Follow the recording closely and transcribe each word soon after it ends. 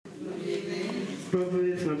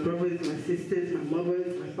brothers, my sisters, my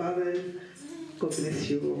mothers, my fathers. God bless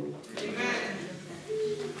you all. Amen.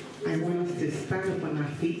 I want us to stand up on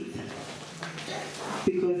our feet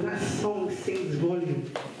because that song sings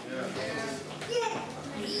volume.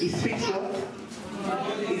 It speaks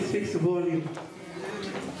what? It speaks volume.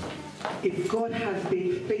 If God has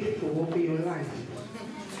been faithful over your life,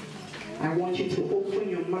 I want you to open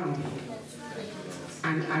your mouth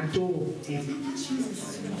and adore Him.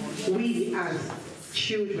 We as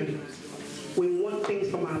children, we want things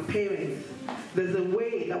from our parents. There's a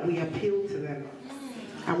way that we appeal to them.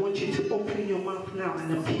 I want you to open your mouth now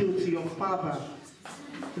and appeal to your Father,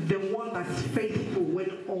 the one that's faithful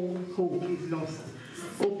when all hope is lost.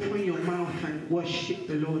 Open your mouth and worship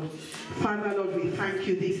the Lord. Father, Lord, we thank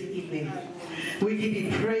you this evening. We give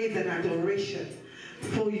you praise and adoration,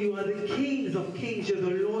 for you are the kings of kings, you're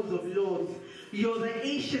the lords of lords. You're the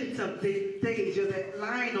ancient of the days. You're the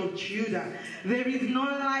Lion of Judah. There is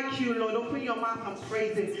none like you, Lord. Open your mouth and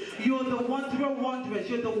praise Him. You're the wonderer of wanderers.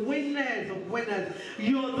 You're the winners of winners.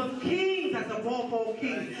 You're the kings as above all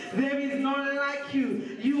kings. There is none like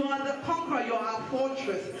you. You are the conqueror. You're our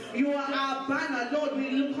fortress. You are our banner. Lord, we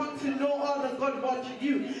look unto no other God but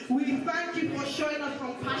you. We thank you for showing us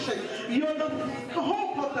compassion. You're the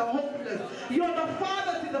hope of the hopeless. You're the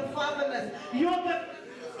father to the fatherless. You're the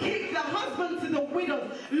king, the husband to the widow.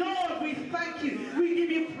 Lord, we thank you. We give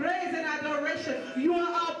you praise and adoration. You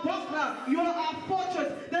are our buckler. You are our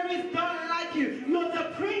fortress. There is none like you. You're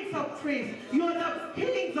the Prince of Princes. You're the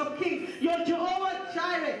Kings of Kings. You're Jehovah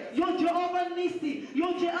Jireh. You're Jehovah Nissi.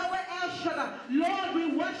 You're Jehovah Elshaddai. Lord,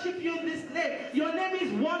 we worship you in this name. Your name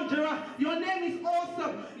is Wanderer. Your name is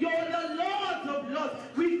Awesome. You're the Lord of Lords.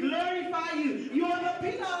 We glorify you. You're the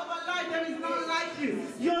pillar of our life. There is none like you.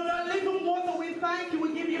 You're the living water. We thank you.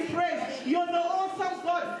 We give you praise. You're the awesome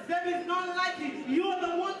God. There is none like you. You're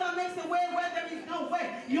the one that makes a way where there is no way.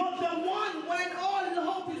 You're the one when all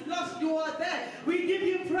hope is lost, you are there. We give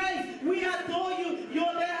you praise. We adore you.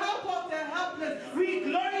 You're the help of the helpless. We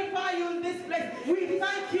glorify you in this place. We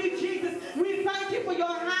thank you, Jesus. We thank you for your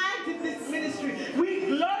hand in this ministry. We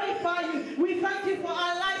glorify you. We thank you for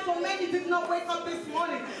our lives. So many did not wake up this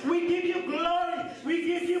morning. We give you glory. We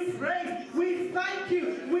give you praise. We thank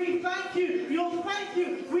you. We thank you. You'll thank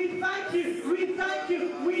you. We thank you. We thank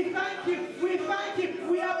you. We thank you. We thank you.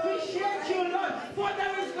 We appreciate you, Lord, for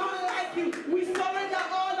there is none like you. We surrender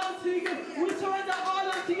all unto you. We surrender all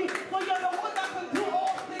unto you, for you're the one that can do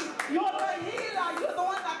all things. You're the healer. You're the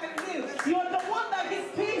one that can heal. You're the one that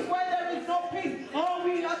gives peace where there is no peace. Oh,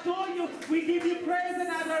 we adore you. We give you praise and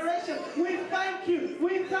adoration. We thank you.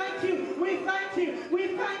 We thank you. We thank you. We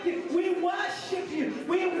thank you. We worship you.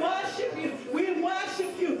 We worship you. We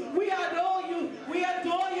worship you. We adore you. We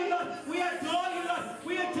adore you, Lord. We adore you, Lord.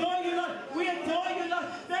 We adore you, Lord. We adore you, Lord.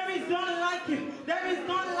 There is none like you. There is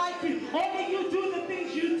none like you. Only you do the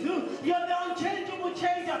things you do. You're the unchangeable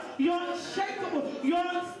changer. You're unshakable. You're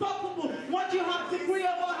unstoppable. What you have decreed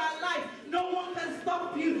over our life, no one can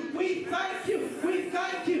stop you. We thank you. We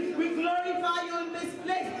thank you. We glorify you in this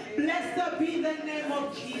place. Blessed be the name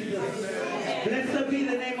of Jesus. Blessed be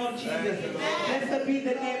the name of Jesus. Blessed be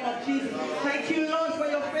the name of Jesus. Thank you, Lord, for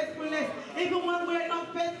your faithfulness. Even when we are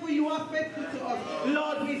not faithful, you are faithful to us.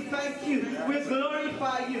 Lord, we thank you. We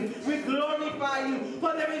glorify you. We glorify you.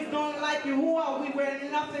 For there is none like you. Who are we? We're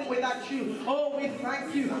nothing without you. Oh, we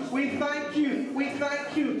thank you. We thank you. We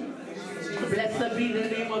thank you. Blessed be the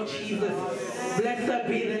name of Jesus. Blessed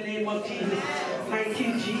be the name of Jesus. Thank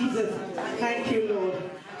you, Jesus. Thank you, Lord.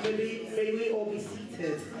 May we all be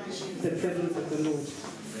seated in the presence of the Lord.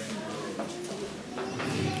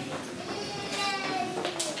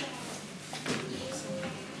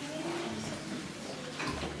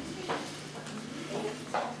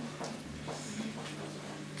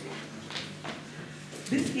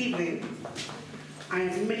 This evening, I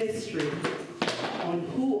am ministering on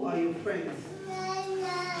who are your friends.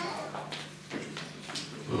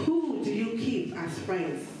 Who do you keep as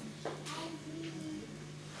friends?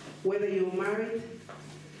 Whether you're married,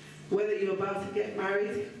 whether you're about to get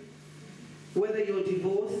married, whether you're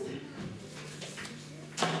divorced,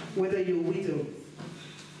 whether you're widowed,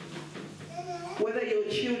 whether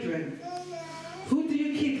you're children, who do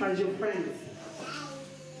you keep as your friends?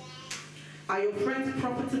 Are your friends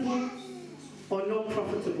profitable or not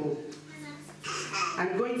profitable?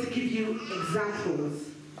 I'm going to give you examples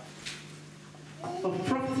of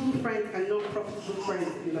profitable friends and non-profitable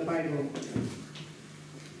friends in the Bible.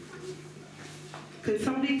 Can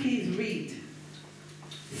somebody please read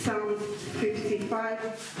Psalm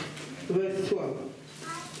 55, verse 12?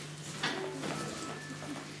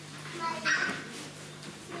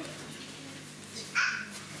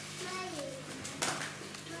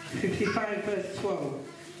 55 verse 12.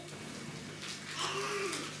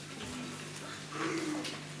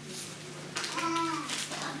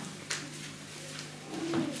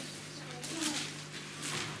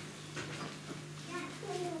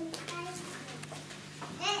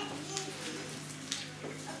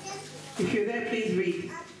 If you're there, please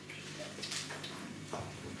read.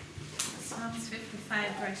 Psalms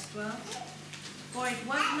 55 verse 12. For it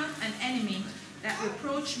was not an enemy that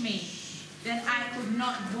reproached me, then I could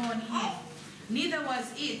not warn him. Neither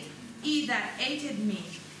was it he that hated me,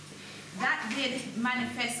 that did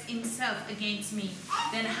manifest himself against me,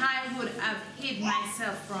 then I would have hid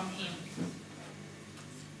myself from him.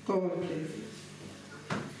 Go on, please.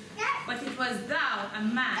 But it was thou, a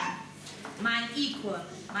man, mine equal,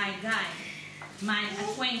 my guide, mine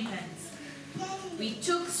acquaintance. We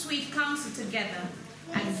took sweet counsel together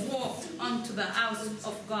and walked unto the house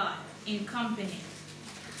of God in company.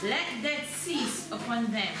 Let death cease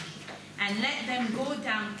upon them, and let them go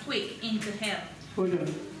down quick into hell. Hold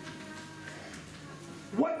on.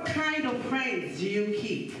 What kind of friends do you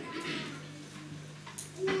keep?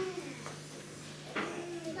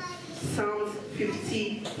 Psalms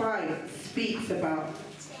 55 speaks about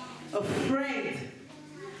a friend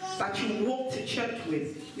that you walk to church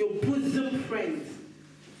with, your bosom friend,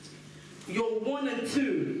 your one and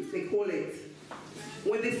two, they call it.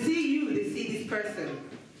 When they see you, they see this person.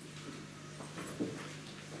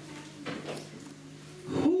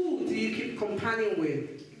 Who do you keep companion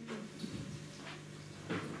with?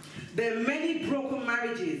 There are many broken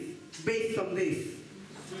marriages based on this.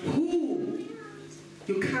 Who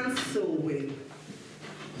you counsel with?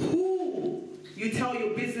 Who you tell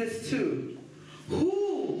your business to?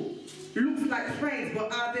 Who looks like friends,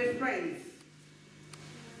 but are they friends?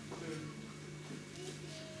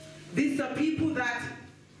 These are people that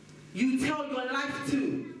you tell your life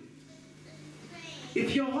to.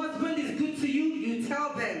 If your husband is good to you, you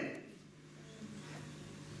tell them.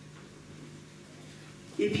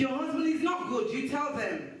 If your husband is not good, you tell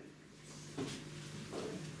them.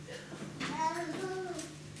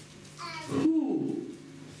 Who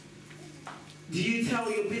do you tell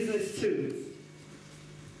your business to?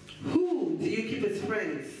 Who do you keep as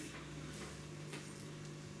friends?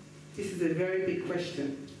 This is a very big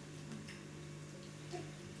question.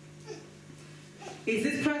 Is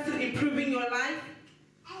this person improving your life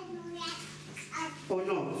or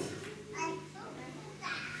not?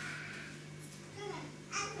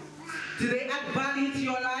 Do they add value to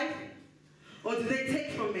your life or do they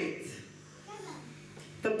take from it?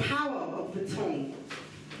 The power of the tongue.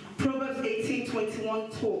 Proverbs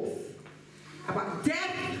 18:21 talks about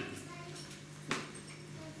death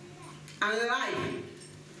and life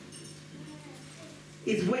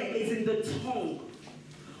is where it's in the tongue.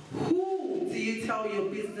 Who do you tell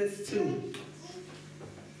your business to?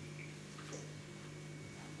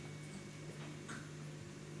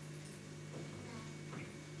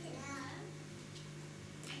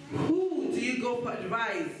 Who do you go for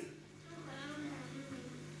advice?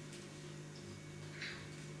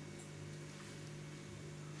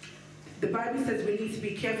 The Bible says we need to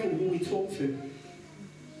be careful who we talk to.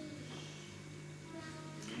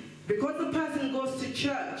 Because the person goes to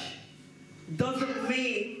church doesn't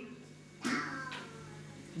mean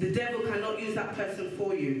the devil cannot use that person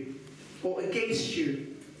for you or against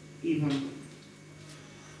you even.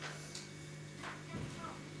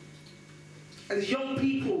 As young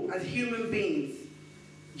people, as human beings,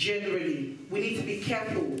 generally, we need to be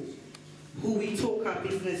careful who we talk our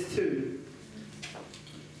business to.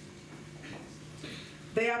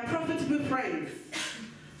 They are profitable friends.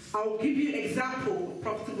 I'll give you an example of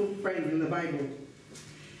profitable friends in the Bible.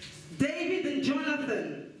 David and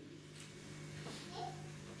Jonathan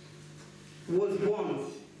was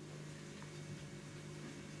one.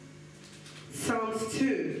 Psalms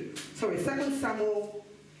 2 Samuel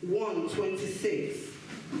 1:26.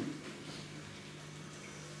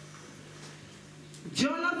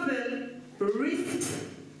 Jonathan risked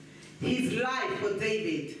his life for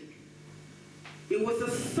David. He was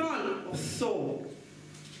a son of Saul.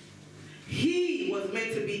 He was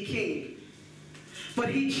meant to be king, but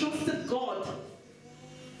he trusted God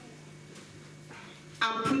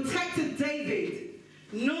and protected David,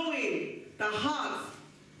 knowing the heart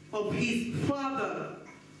of his father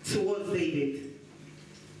towards David.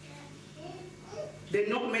 There are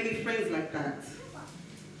not many friends like that.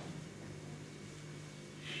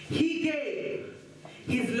 He gave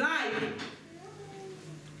his life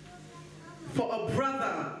for a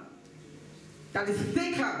brother that is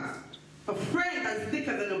thicker, a friend that is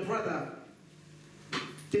thicker than a brother.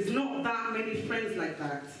 There's not that many friends like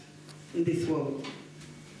that in this world.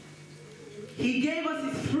 He gave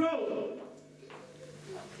us his throne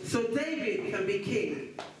so David can be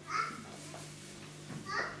king.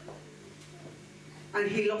 And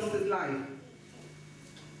he lost his life.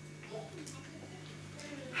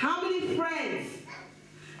 How many friends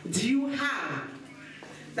do you have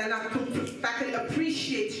that can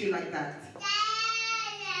appreciate you like that?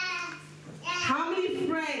 How many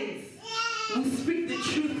friends will speak the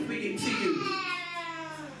truth to you?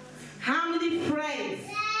 How many friends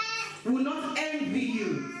will not envy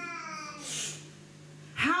you?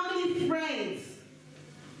 How many friends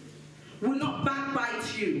will not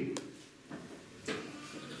backbite you?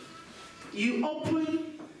 You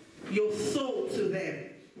open your soul to them.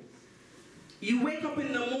 You wake up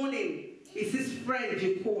in the morning, it's this friend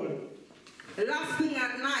you call. The last thing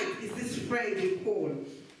at night is this friend you call.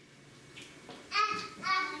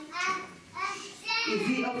 Is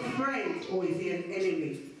he a friend or is he an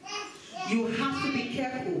enemy? You have to be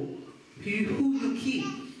careful who you keep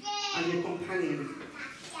as your companion.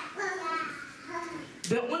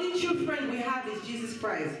 The only true friend we have is Jesus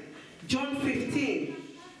Christ. John 15,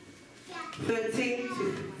 13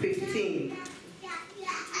 to 15.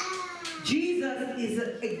 Jesus is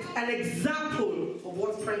an example of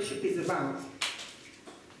what friendship is about.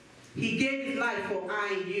 He gave his life for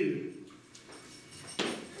I and you,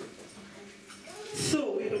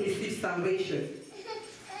 so we can receive salvation.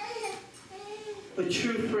 A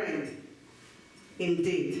true friend,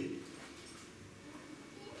 indeed.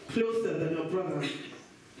 Closer than your brother.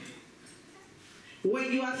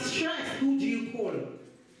 When you are stressed, who do you call?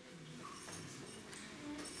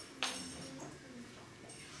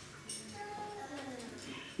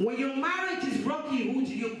 When your marriage is rocky, who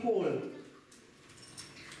do you call?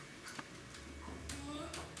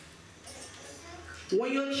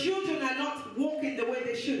 When your children are not walking the way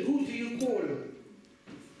they should, who do you call?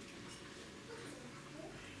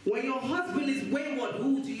 When your husband is wayward,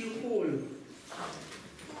 who do you call?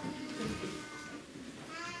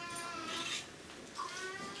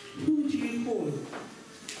 Who do you call?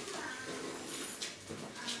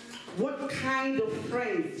 What kind of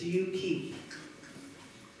friends do you keep?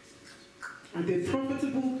 Are they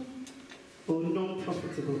profitable or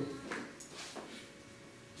non-profitable?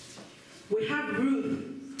 We have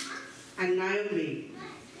Ruth and Naomi.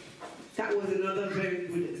 That was another very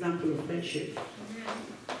good example of friendship.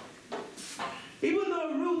 Even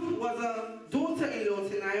though Ruth was a daughter-in-law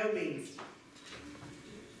to Naomi,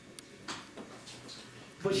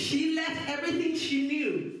 but she left everything she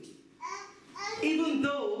knew, even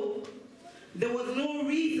though there was no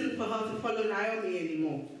reason for her to follow Naomi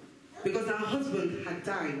anymore, because her husband had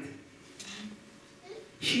died.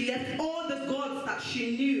 She left all the gods that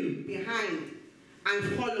she knew behind and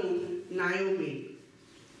followed Naomi,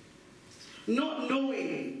 not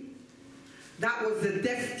knowing that was the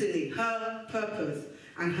destiny, her purpose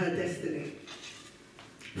and her destiny.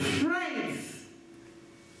 Friends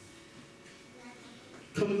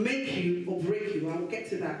can make you or break you. I'll get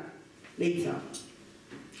to that later.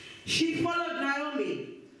 She followed Naomi,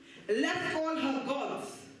 left all her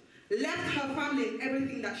gods, left her family and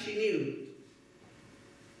everything that she knew.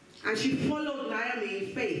 And she followed Naomi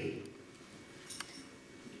in faith.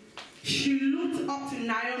 She looked up to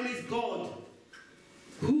Naomi's God,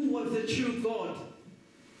 who was the true God.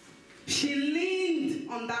 She leaned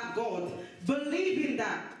on that God, believing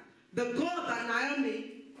that the God that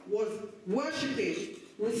Naomi was worshipping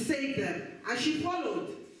would save them. And she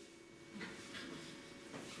followed.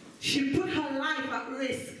 She put her life at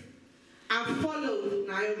risk and followed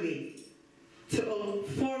Naomi to a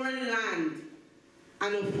foreign land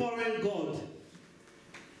and a foreign God.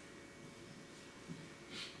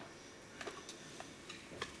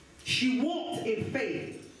 She walked in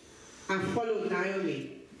faith and followed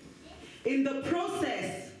Naomi. In the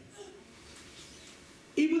process,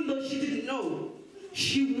 even though she didn't know,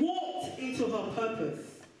 she walked into her purpose.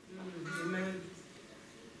 Amen.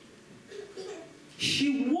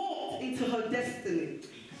 She walked into her destiny.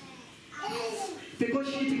 Because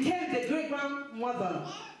she became the great-grandmother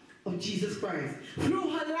of Jesus Christ.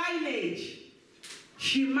 Through her lineage,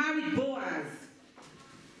 she married Boaz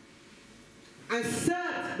and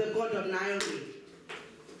served the God of Naomi.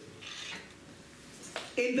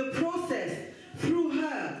 In the process, through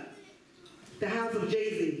her, the house of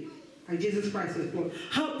Jesse and Jesus Christ was born.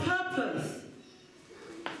 Her purpose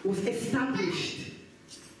was established.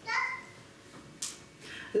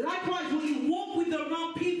 Likewise, when you walk with the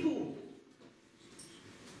wrong people,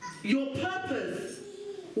 your purpose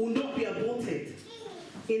will not be aborted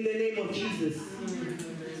in the name of Jesus.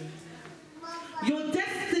 Your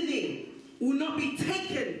destiny will not be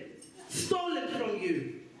taken, stolen from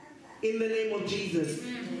you in the name of Jesus.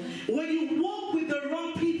 When you walk with the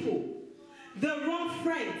wrong people, the wrong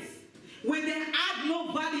friends, when they add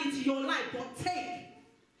no value to your life but take,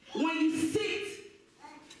 when you sit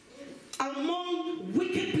among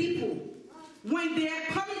wicked people, when they are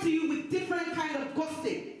coming to you with different kind of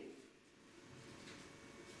gossip,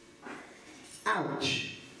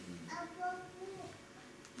 ouch.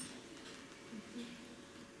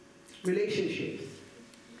 Relationships.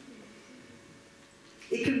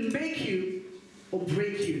 It can make you or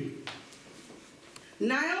break you.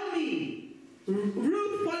 Naomi,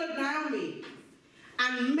 Ruth followed Naomi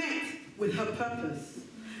and met with her purpose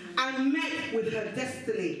and met with her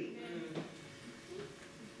destiny.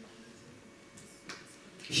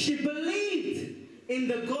 She believed in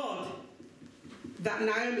the God that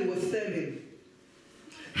Naomi was serving.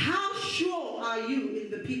 How sure are you in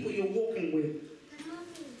the people you're walking with?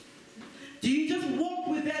 Do you just walk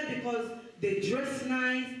with them because they dress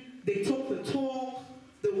nice, they talk the talk,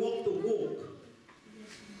 they walk the walk?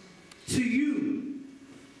 To you,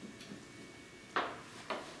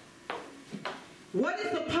 what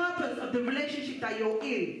is the purpose of the relationship that you're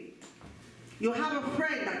in? You have a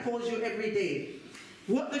friend that calls you every day.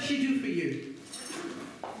 What does she do for you?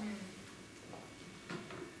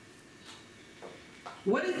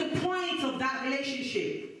 What is the point of that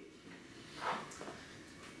relationship?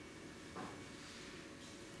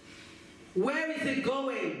 Where is it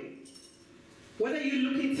going? What are you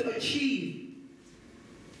looking to achieve?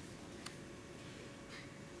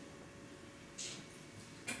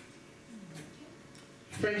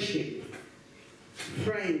 Friendship,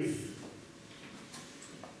 friends,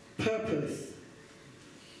 purpose,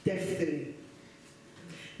 destiny.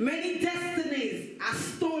 Many destinies are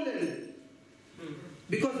stolen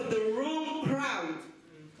because of the wrong crowd.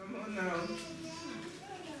 Come on now.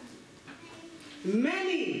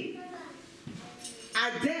 Many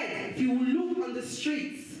are dead, if you look on the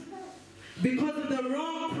streets, because of the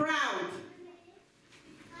wrong crowd.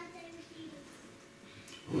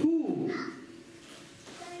 Who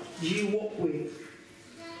do you walk with?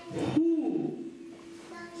 Who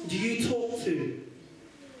do you talk to?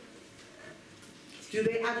 Do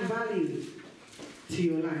they add value to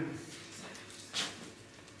your life?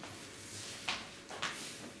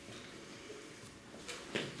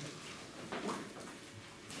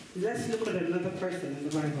 Let's look at another person in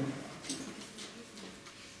the Bible.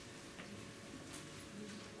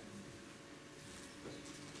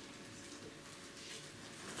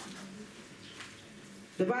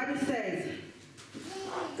 The Bible says,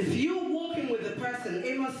 if you're walking with a person,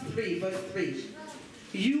 Amos 3, verse 3,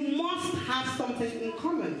 you must have something in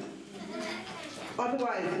common.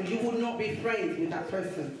 Otherwise, you would not be friends with that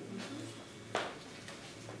person.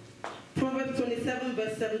 Proverbs 27,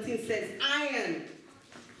 verse 17 says, iron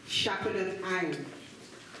sharpeneth iron.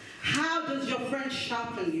 How does your friend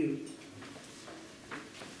sharpen you?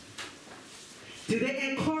 Do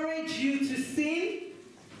they encourage you to sin?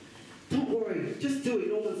 Don't worry, just do it,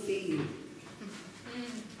 no one's seeing you.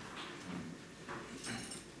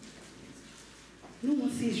 No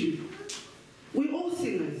one sees you. We're all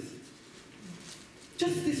sinners.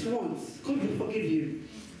 Just this once, God will forgive you.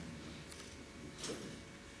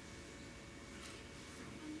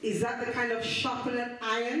 Is that the kind of sharpened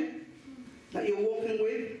iron that you're walking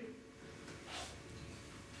with?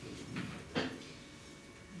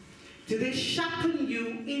 Do they sharpen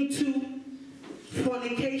you into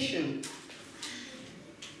fornication?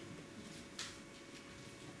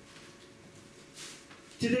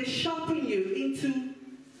 Do they sharpen you into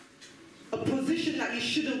a position that you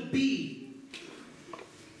shouldn't be?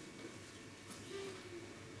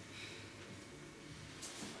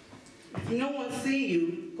 If no one's seeing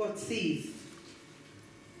you, God sees.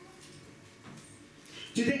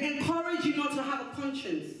 Do they encourage you not to have a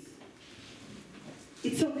conscience?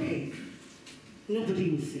 It's okay. Nobody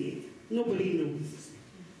will see it. Nobody knows.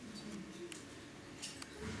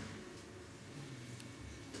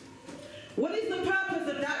 What is the purpose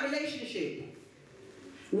of that relationship?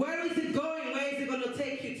 Where is it going? Where is it going to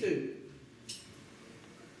take you to?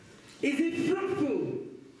 Is it fruitful?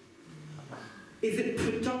 Is it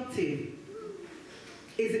productive?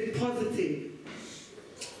 Is it positive?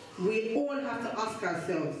 We all have to ask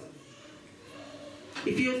ourselves.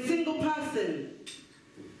 If you're a single person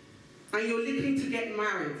and you're looking to get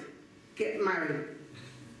married, get married.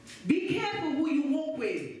 Be careful who you walk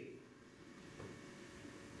with.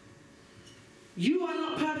 You are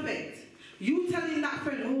not perfect. You telling that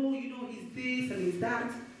friend, oh, you know, he's this and he's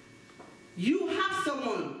that. You have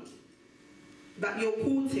someone that you're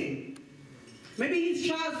courting. Maybe his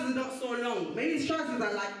trousers are not so long. Maybe his trousers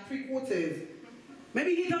are like 3/4.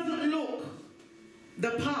 Maybe he doesn't look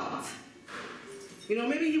the part. You know,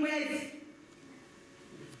 maybe he wears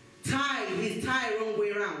his tie wrong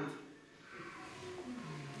way around.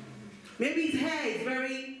 Maybe his hair is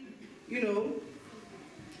very, you know,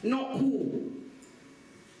 not cool.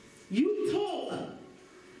 You talk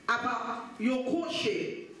about your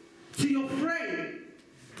courtship to your friend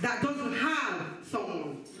that doesn't have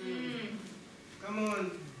someone. Come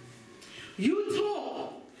on. You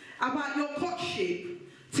talk about your courtship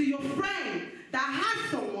to your friend that has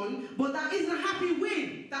someone but that isn't happy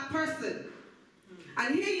with that person.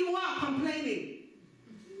 And here you are complaining.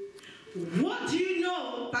 What do you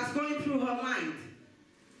know that's going through her mind?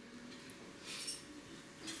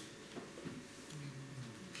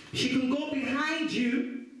 She can go behind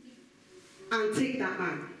you and take that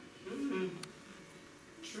man.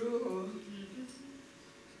 True.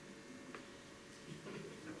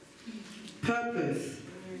 Purpose.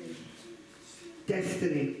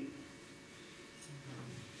 Destiny.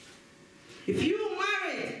 If you're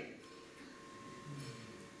married,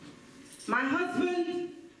 my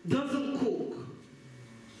husband doesn't cook.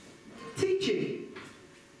 Teach him.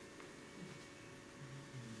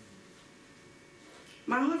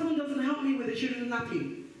 My husband doesn't help me with the children's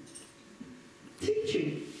nappy. Teach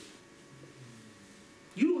him.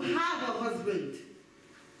 You have a husband.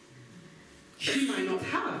 She might not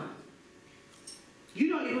have. You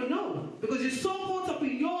don't even know. Because you're so caught up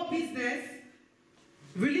in your business,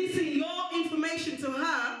 releasing your information to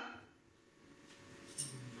her,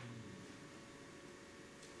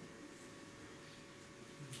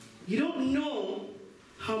 you don't know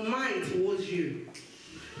her mind towards you.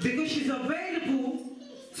 Because she's available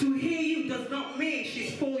to hear you does not mean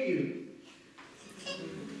she's for you.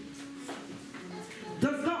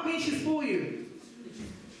 Does not mean she's for you.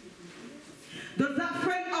 Does that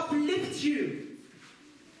friend uplift you?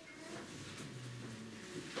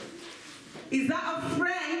 Is that a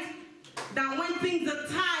friend that when things are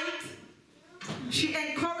tight, she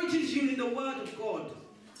encourages you in the word of God?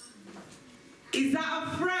 Is that a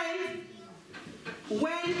friend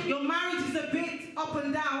when your marriage is a bit up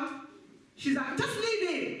and down, she's like, just leave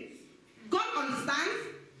him. God understands.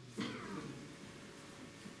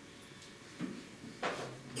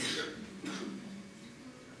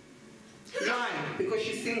 Why? Because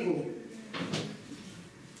she's single.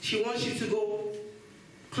 She wants you to go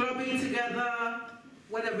clubbing together,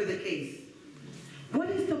 whatever the case. What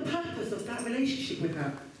is the purpose of that relationship with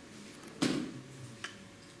her?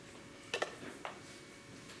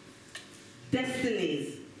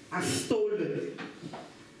 Destinies are stolen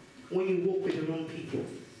when you walk with the wrong people.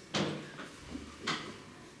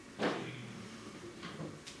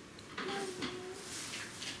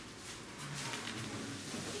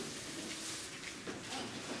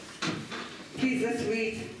 Please, let's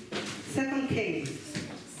read 2 Kings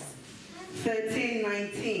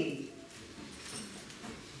 13:19.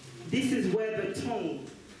 This is where the tongue,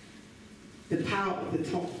 the power of the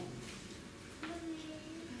tongue.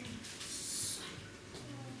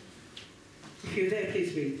 If you're there,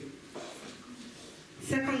 please read.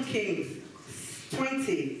 2 Kings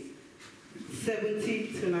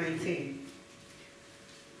 20:17-19.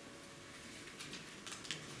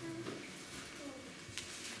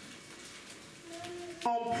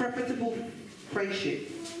 Unprofitable friendship.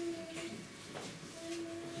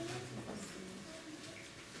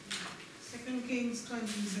 2 Kings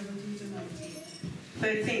 20:17-19.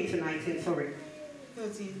 13-19, sorry.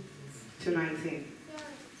 13-19.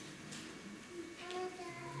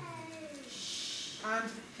 And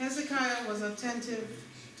Hezekiah was attentive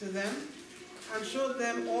to them and showed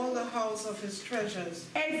them all the house of his treasures.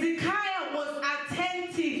 Hezekiah was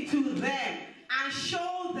attentive to them and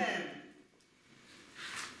showed them.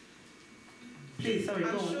 Please, sorry,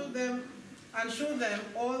 go on. And showed them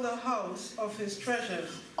all the house of his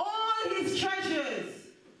treasures. All his treasures.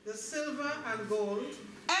 The silver and gold.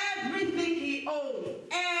 Everything he owned.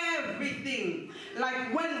 Everything.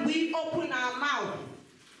 Like when we open our mouth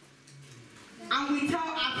and we tell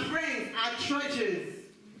our friends our treasures.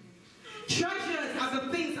 Treasures are the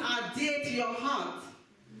things that are dear to your heart.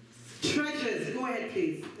 Treasures. Go ahead,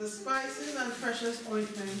 please. The spices and precious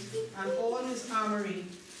ointment and all his armory.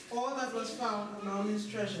 All that was found among his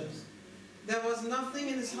treasures. There was nothing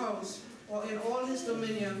in his house or in all his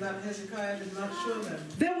dominion that Hezekiah did not show them.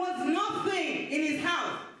 There was nothing in his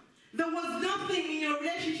house. There was nothing in your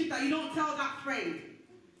relationship that you don't tell that friend.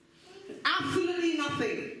 Absolutely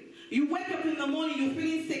nothing. You wake up in the morning, you're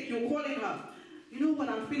feeling sick, you're calling her. You know what,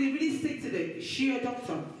 I'm feeling really sick today. Is she a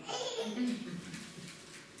doctor?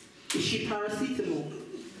 Is she paracetamol?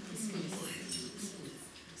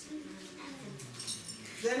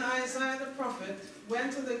 Then Isaiah the prophet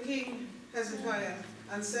went to the king Hezekiah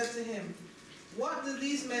and said to him, "What did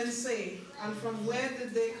these men say, and from where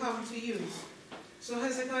did they come to you?" So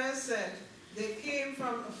Hezekiah said, "They came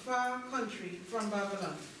from a far country, from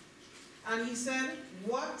Babylon." And he said,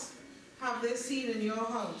 "What have they seen in your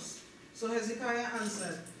house?" So Hezekiah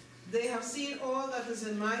answered, "They have seen all that is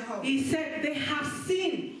in my house." He said, they have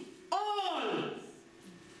seen all.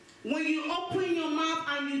 When you open your mouth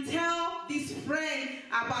and you tell this friend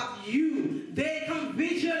about you, they can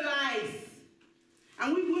visualize.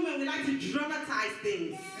 And we women, we like to dramatize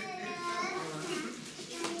things.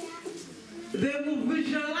 They will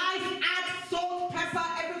visualize, add salt, pepper,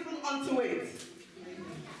 everything onto it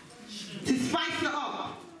to spice it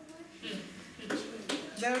up.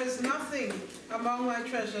 "There is nothing among my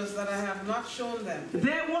treasures that I have not shown them."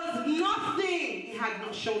 There was nothing he had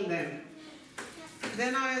not shown them.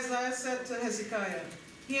 Then Isaiah said to Hezekiah,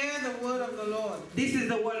 "Hear the word of the Lord. This is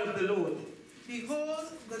the word of the Lord.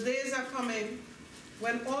 Behold, the days are coming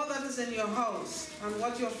when all that is in your house and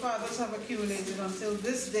what your fathers have accumulated until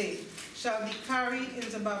this day shall be carried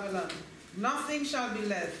into Babylon. Nothing shall be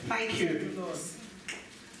left." Thank said you. the Lord.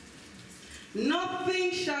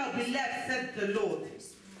 Nothing shall be left, said the Lord.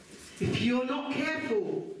 If you're not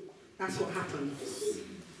careful, that's what happens.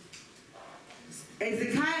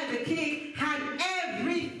 Hezekiah the king had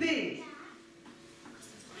everything,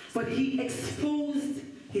 but he exposed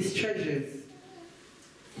his treasures.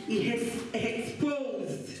 He has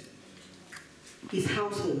exposed his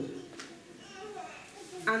household.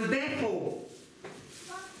 And therefore,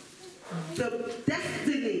 the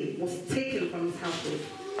destiny was taken from his household.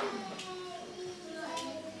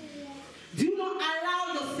 Do not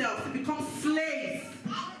allow yourself to become slaves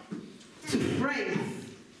to friends.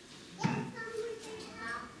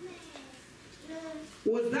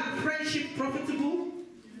 Was that friendship profitable?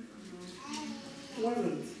 It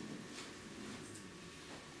wasn't.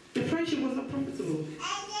 The friendship was not profitable.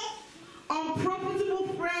 Unprofitable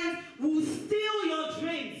friends will steal your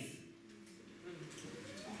dreams.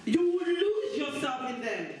 You will lose yourself in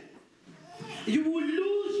them. You will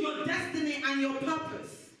lose your destiny and your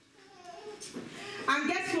purpose. And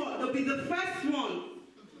guess what? They'll be the first one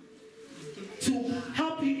to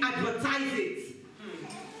help you advertise it.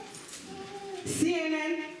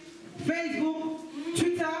 CNN, Facebook,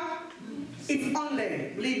 Twitter, it's on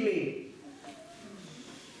there, believe me.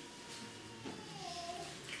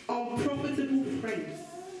 Unprofitable friends.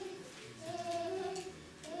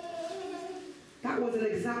 That was an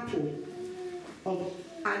example of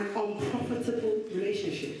an unprofitable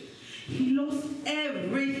relationship. He lost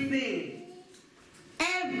everything.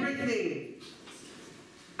 Everything.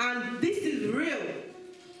 And this is real.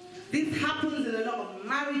 This happens in a lot of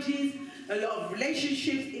marriages, a lot of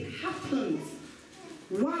relationships. It happens.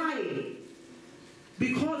 Why?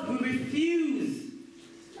 Because we refuse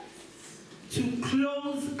to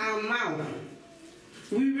close our mouth.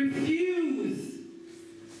 We refuse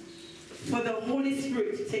for the Holy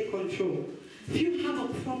Spirit to take control. If you have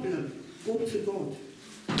a problem, go to God.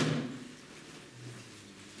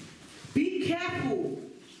 Be careful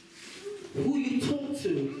who you talk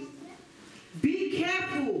to. Be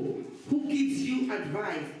careful who gives you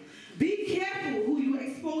advice. Be careful who you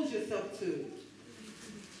expose yourself to.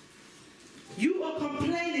 You are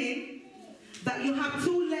complaining that you have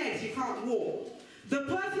 2 legs, you can't walk. The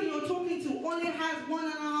person you're talking to only has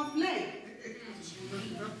 1.5 legs.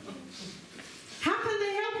 How can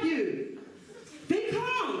they help you? They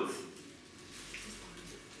can't.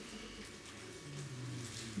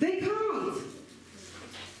 They can't.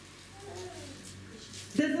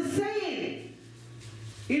 There's a saying,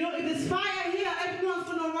 you know, if there's fire here, everyone's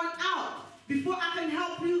going to run out. Before I can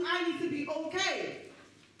help you, I need to be okay.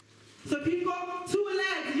 So if you've got 2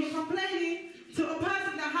 legs and you're complaining to a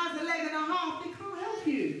person that has 1.5 legs, they can't help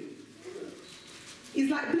you.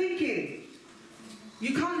 It's like blinking.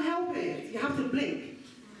 You can't help it. You have to blink.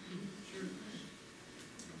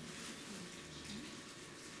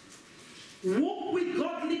 Walk with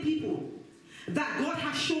godly people that God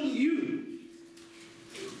has shown you.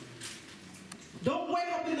 Don't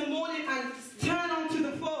wake up in the morning and turn onto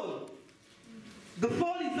the phone. The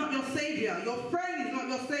phone is not your savior. Your friend is not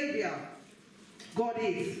your savior. God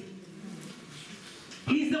is.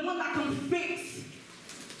 He's the one that can fix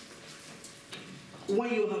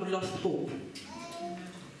when you have lost hope.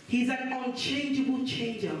 He's an unchangeable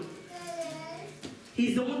changer.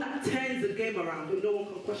 He's the one that turns the game around and no one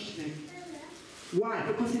can question him. Why?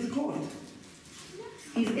 Because he's God.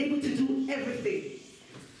 He's able to do everything.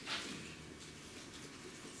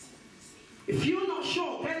 If you're not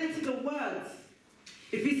sure, get into the words.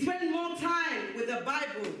 If you spend more time with the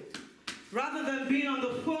Bible rather than being on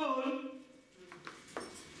the phone,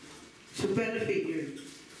 to benefit you.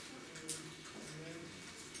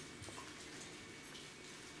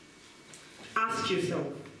 Ask yourself,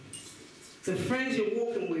 the friends you're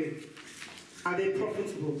walking with, are they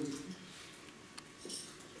profitable?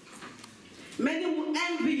 Many will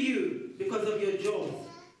envy you because of your job.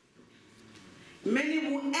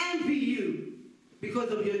 Many will envy you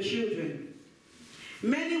because of your children.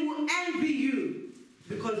 Many will envy you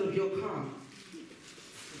because of your car.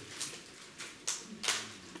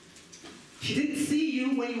 She didn't see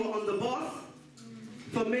you when you were on the bus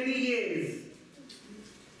for many years.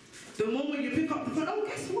 The moment you pick up the phone, oh,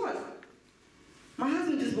 guess what? My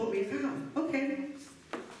husband just bought me a car. Okay.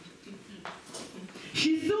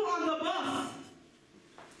 She's still on the bus.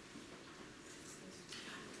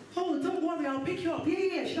 Oh, don't worry, I'll pick you up.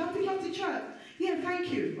 Yeah, should I pick you up to church? Yeah,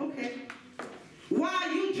 thank you. Okay. Why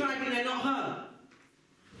are you driving and not her?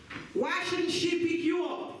 Why shouldn't she pick you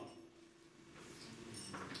up?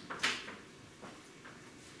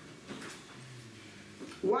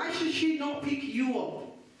 Why should she not pick you up?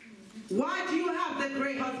 Why do you have the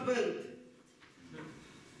great husband?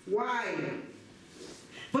 Why?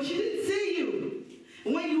 But she didn't see you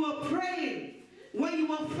when you were praying, when you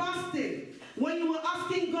were fasting, when you were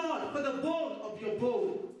asking God for the bone of your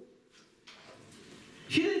bone.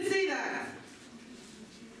 She didn't see that.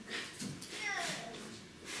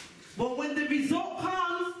 But when the result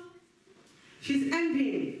comes, she's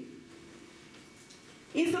envying.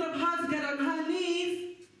 Instead of her to get on her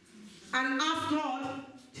knees and ask God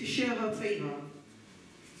to share her favor,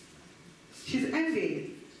 she's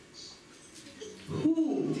envying.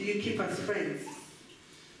 Who do you keep as friends?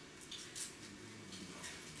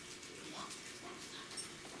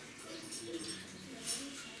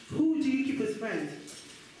 Who do you keep as friends?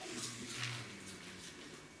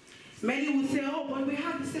 Many will say, oh, but we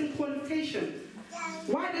have the same qualification.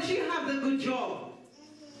 Why does she have the good job?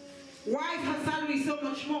 Why is her salary so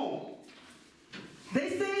much more? They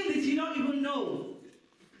say this, you don't even know.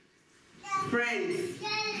 Friends,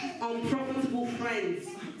 unprofitable friends.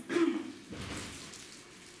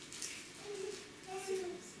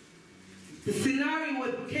 The scenario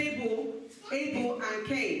with Abel and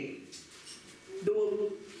Cain. They were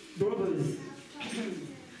brothers.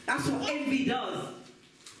 That's what envy does.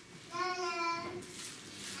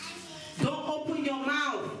 Don't open your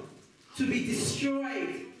mouth to be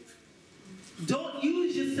destroyed. Don't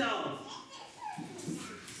use yourself.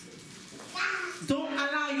 Don't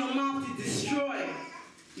allow your mouth to destroy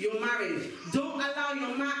your marriage. Don't allow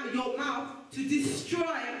your mouth to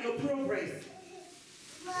destroy your progress.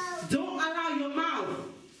 Don't allow your mouth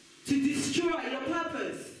to destroy your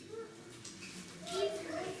purpose.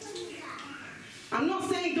 I'm not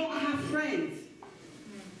saying don't have friends.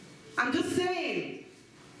 I'm just saying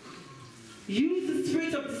use the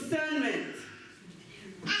spirit of discernment.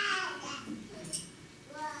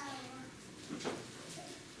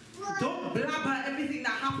 Don't blabber everything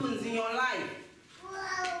that happens in your life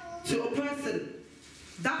to a person.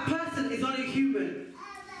 That person is only human.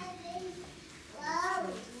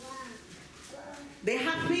 They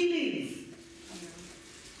have feelings.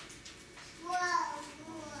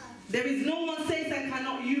 There is no one says I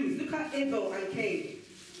cannot use. Look at Abel and Cain.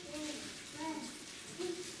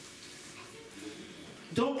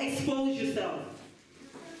 Don't expose yourself.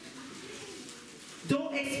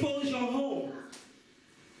 Don't expose your home.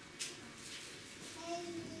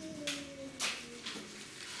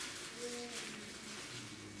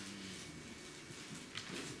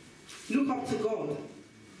 Look up to God.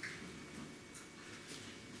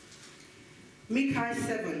 Micah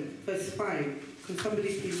 7, verse 5. Can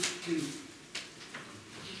somebody please read?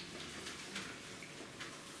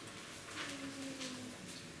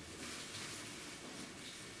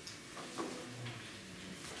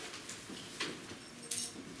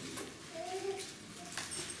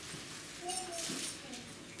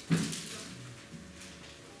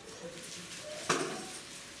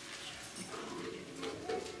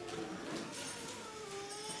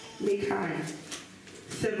 Micah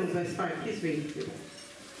 7, verse 5. Please read.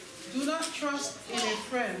 Do not trust in a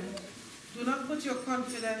friend. Do not put your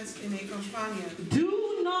confidence in a companion.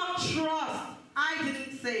 Do not trust. I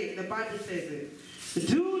didn't say it. The Bible says it.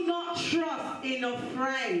 Do not trust in a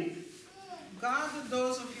friend. Guard the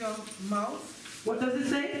doors of your mouth. What does it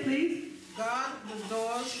say, please? Guard the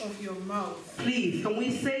doors of your mouth. Please, can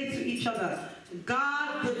we say to each other,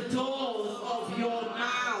 guard the doors of your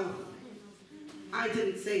mouth. I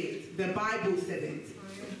didn't say it. The Bible said it.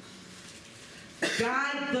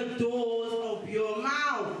 Guard the doors of your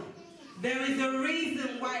mouth. There is a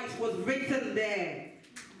reason why it was written there.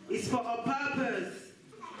 It's for a purpose.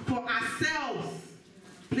 For ourselves.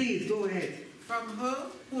 Please, go ahead. From her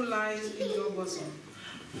who lies in your bosom.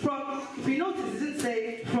 From, if you notice, it doesn't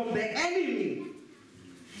say from the enemy.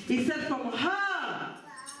 It He said, from her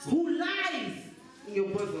who lies in your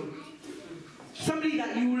bosom. Somebody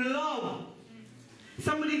that you love.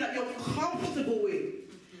 Somebody that you're comfortable with.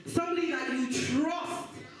 Somebody that you trust.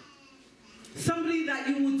 Somebody that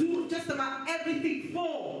you will do just about everything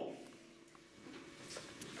for.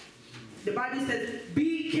 The Bible says,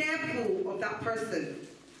 be careful of that person.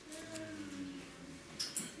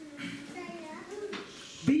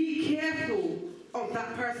 Be careful of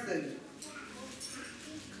that person.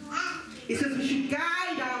 It says we should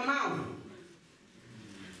guide our mouth.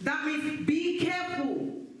 That means be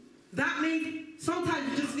careful. That means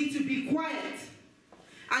sometimes you just need to be quiet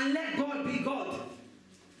and let God be God.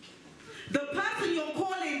 The person you're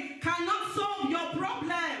calling cannot solve your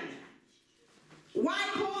problem. Why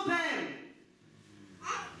call them?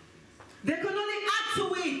 They can only add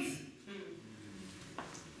to it.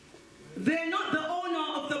 They're not the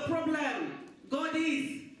owner of the problem. God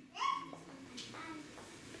is.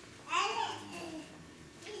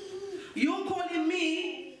 You're calling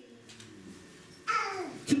me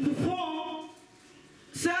to perform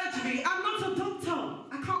surgery. I'm not a doctor.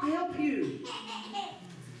 I can't help you.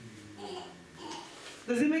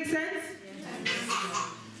 Does it make sense?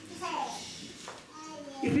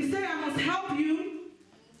 If you say I must help you,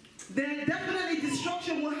 then definitely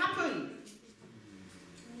destruction will happen.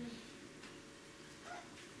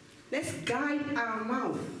 Let's guide our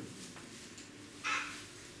mouth.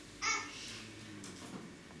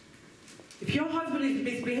 If your husband is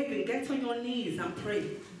misbehaving, get on your knees and pray.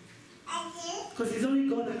 Because it's only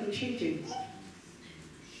God that can change him.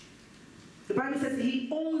 The Bible says he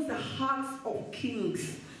owns the hearts of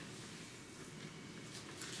kings.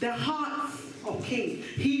 The hearts of kings.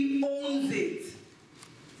 He owns it.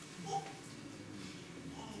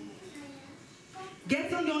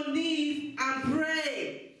 Get on your knees and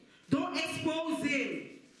pray. Don't expose him.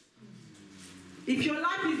 If your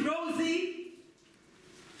life is rosy,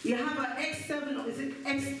 you have an X7 or is it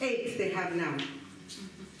X8 they have now.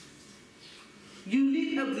 You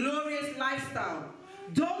live a glorious lifestyle.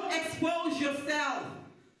 Don't expose yourself.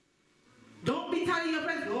 Don't be telling your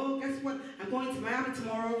friends, oh, guess what? I'm going to Miami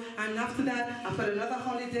tomorrow, and after that, I've got another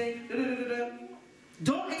holiday.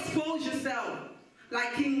 Don't expose yourself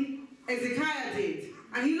like King Hezekiah did.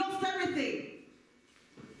 And he lost everything.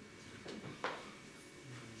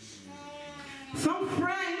 Some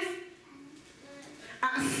friends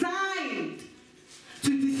are assigned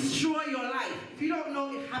to destroy your life. If you don't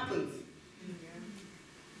know, it happens.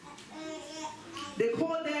 They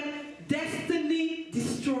call them destiny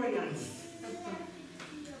destroyers.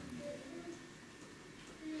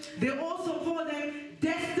 They also call them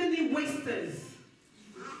destiny wasters.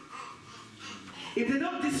 If they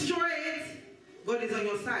don't destroy it, God is on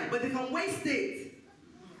your side. But they can waste it.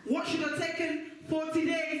 What should have taken 40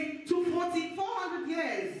 days to 400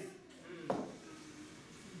 years?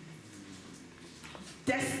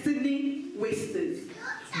 Destiny wasters.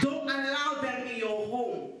 Don't allow them in your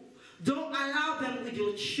home. Don't allow them with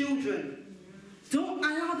your children. Don't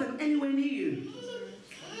allow them anywhere near you.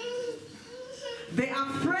 They are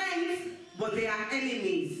friends, but they are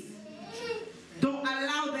enemies. Don't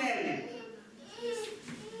allow them.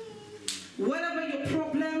 Whatever your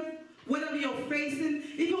problem, whatever you're facing,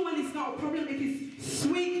 even when it's not a problem, if it's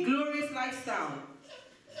sweet, glorious lifestyle,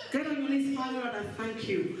 get on your knees, Father Lord, I thank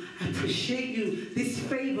you. I appreciate you, this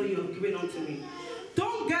favor you have given unto me.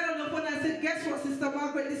 Don't get on the phone and say, guess what, Sister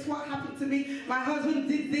Margaret, this is what happened to me. My husband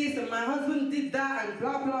did this and my husband did that and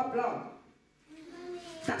blah, blah, blah.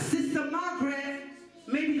 That Sister Margaret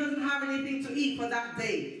maybe doesn't have anything to eat for that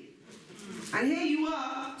day. And here you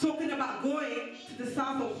are talking about going to the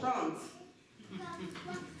south of France.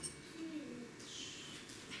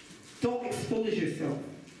 Don't expose yourself.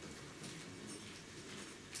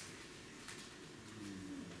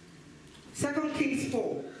 Second Kings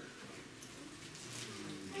 4,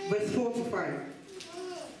 verse 4 to 5.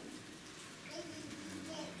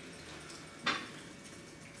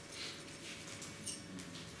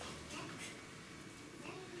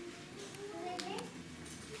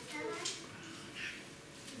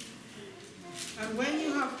 And when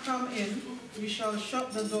you have come in, you shall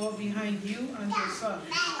shut the door behind you and your son.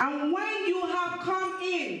 And when you have come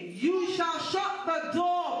in, you shall shut the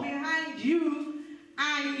door behind you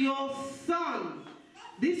and your son.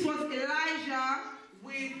 This was Elijah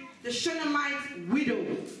with the Shunammite widow.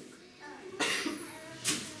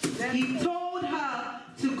 He told her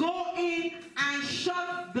to go in and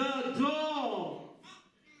shut the door.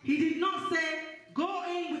 He did not say, go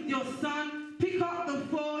in with your son, pick up the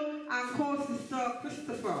phone and call Sister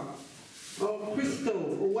Christopher, or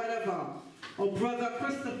Crystal, or whatever, or Brother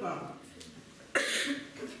Christopher.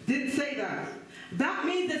 Didn't say that. That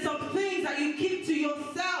means there's some things that you keep to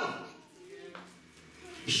yourself.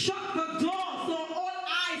 Shut the door so all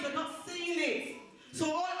eyes are not seeing it.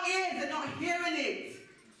 So all ears are not hearing it.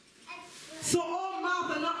 So all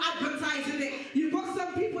mouths are not advertising it. You've got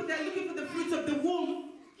some people, they're looking for the fruit of the womb,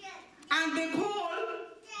 and they call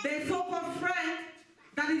their so-called friend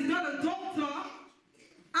that is not a doctor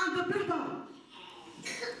and the blabber.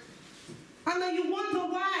 And then you wonder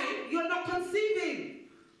why you're not conceiving.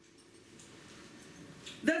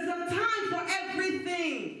 There's a time for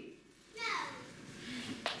everything.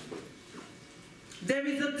 There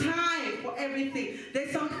is a time for everything.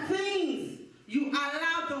 There's some things you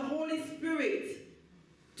allow the Holy Spirit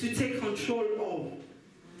to take control of.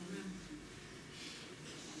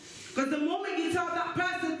 Because the moment you tell that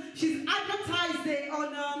person, she's advertised it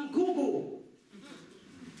on Google.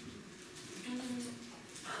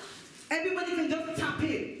 Everybody can just tap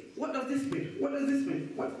in. What does this mean? What does this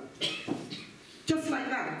mean? What? Just like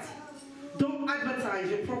that. Don't advertise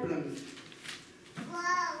your problems.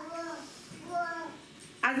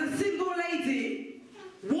 As a single lady,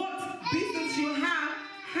 what business you have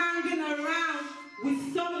hanging around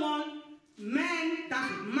with someone, man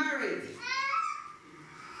that's married?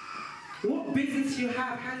 What business you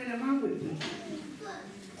have hanging around with them?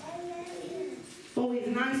 Oh, he's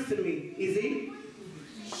nice to me, is he?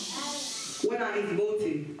 What are his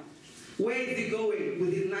motives? Where is he going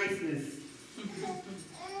with his niceness?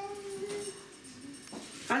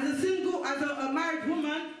 As a married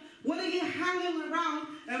woman, what are you hanging around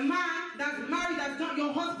a man that's married that's not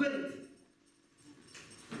your husband?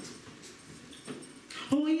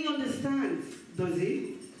 Oh, he understands, does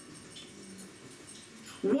he?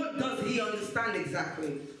 What does he understand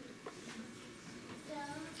exactly?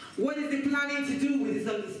 What is he planning to do with his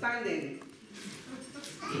understanding?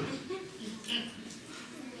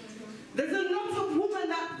 There's a lot of women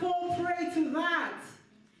that fall prey to that.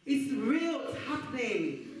 It's real, it's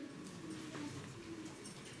happening.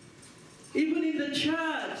 Even in the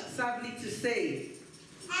church, sadly to say.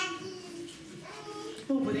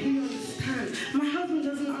 Oh, but he understands. My husband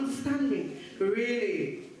doesn't understand me.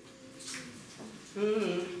 Really?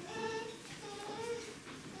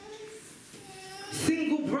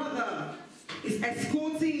 Single brother is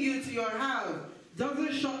escorting you to your house,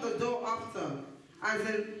 doesn't shut the door after. As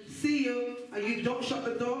in, see you, and you don't shut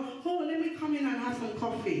the door. Oh, let me come in and have some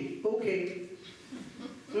coffee. Okay.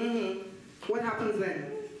 What happens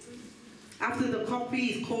then? After the coffee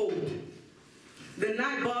is cold, the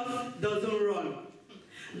night bus doesn't run.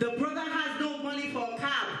 The brother has no money for a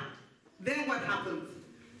cab. Then what happens?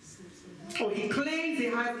 Or he claims he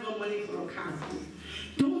has no money for a cab.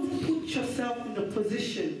 Don't put yourself in a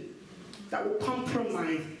position that will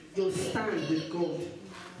compromise your stand with God.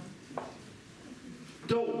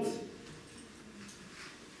 Don't.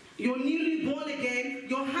 You're newly born again.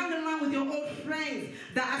 You're hanging around with your old friends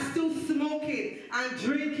that are still smoking and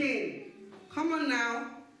drinking. Come on now.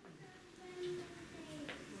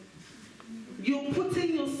 You're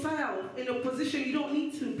putting yourself in a position you don't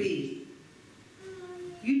need to be.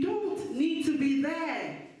 You don't need to be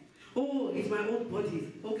there. Oh, it's my old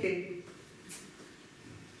buddies. Okay.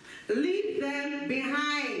 Leave them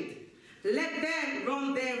behind. Let them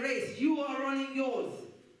run their race. You are running yours.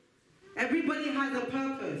 Everybody has a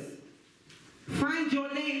purpose. Find your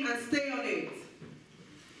lane and stay on it.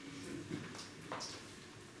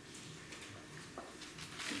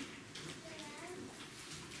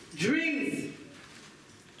 Dreams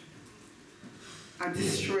are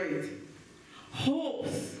destroyed.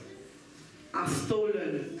 Hopes are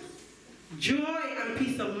stolen. Joy and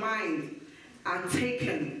peace of mind are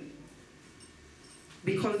taken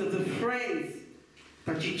because of the friends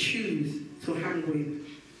that you choose to hang with.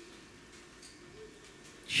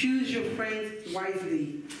 Choose your friends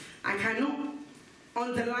wisely. I cannot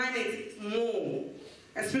underline it more,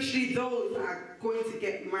 especially those that are going to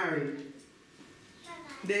get married.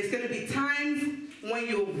 There's going to be times when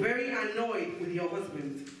you're very annoyed with your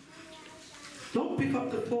husband. Don't pick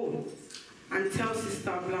up the phone and tell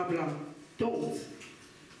sister blah blah. Don't.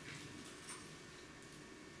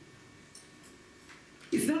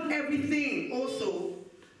 It's not everything also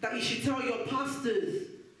that you should tell your pastors.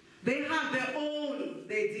 They have their own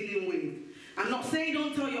they're dealing with. I'm not saying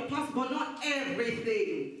don't tell your pastor, but not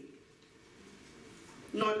everything.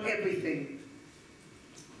 Not everything.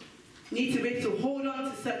 You need to be able to hold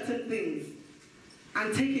on to certain things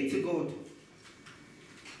and take it to God.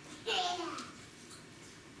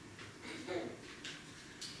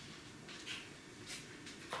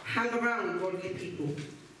 Hang around with godly people.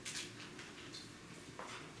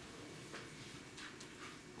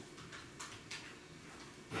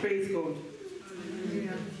 Praise God.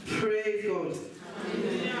 Hallelujah. Praise God.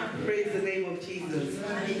 of Jesus.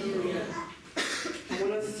 I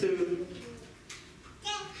want us to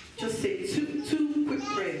just say two quick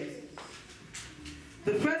prayers.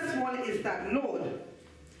 The first one is that, Lord,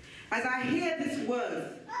 as I hear this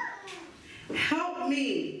word, help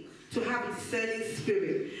me to have a discerning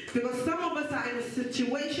spirit. Because some of us are in a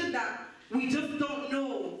situation that we just don't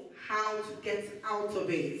know how to get out of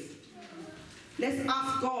it. Let's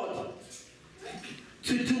ask God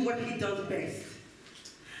to do what he does best.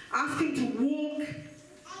 Ask him to walk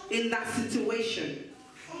in that situation.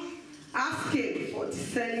 Ask him for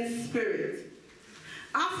discerning spirit.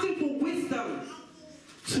 Ask him for wisdom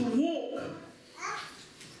to walk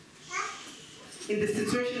in the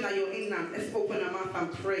situation that you're in now. Let's open our mouth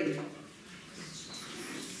and pray.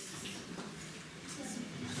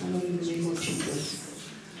 Lord, in the name of Jesus.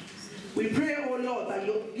 We pray, oh Lord, that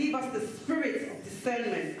you'll give us the spirit of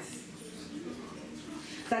discernment.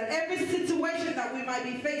 That every situation that we might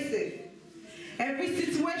be facing, every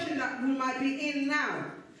situation that we might be in now,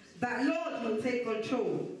 that Lord will take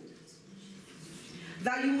control.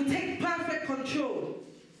 That you will take perfect control.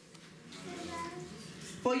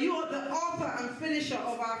 For you are the author and finisher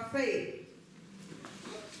of our faith.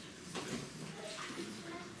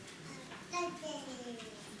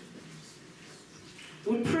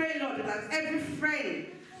 We pray, Lord, that every friend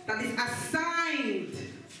that is assigned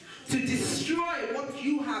to destroy what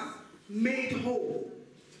you have made whole,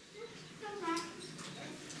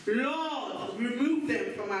 Lord, remove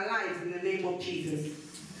them from our lives in the name of Jesus.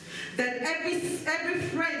 That every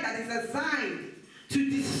friend that is assigned to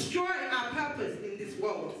destroy our purpose in this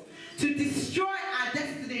world, to destroy our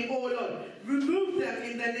destiny, oh Lord, remove them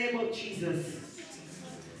in the name of Jesus.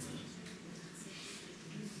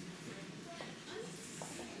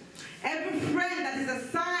 Every friend that is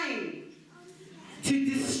assigned to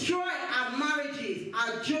destroy our marriages,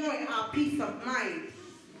 our joy, our peace of mind.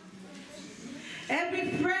 Every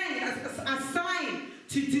friend that's assigned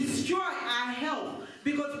to destroy our health.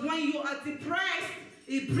 Because when you are depressed,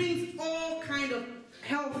 it brings all kinds of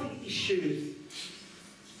health issues.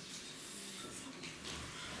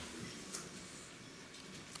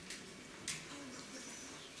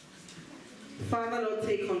 Father, Lord,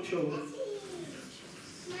 take control.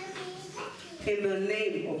 In the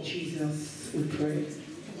name of Jesus, we pray.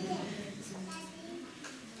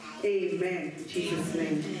 Amen. In Jesus'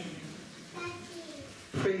 name.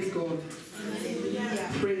 Praise God.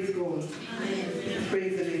 Praise God.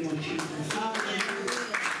 Praise the name of Jesus.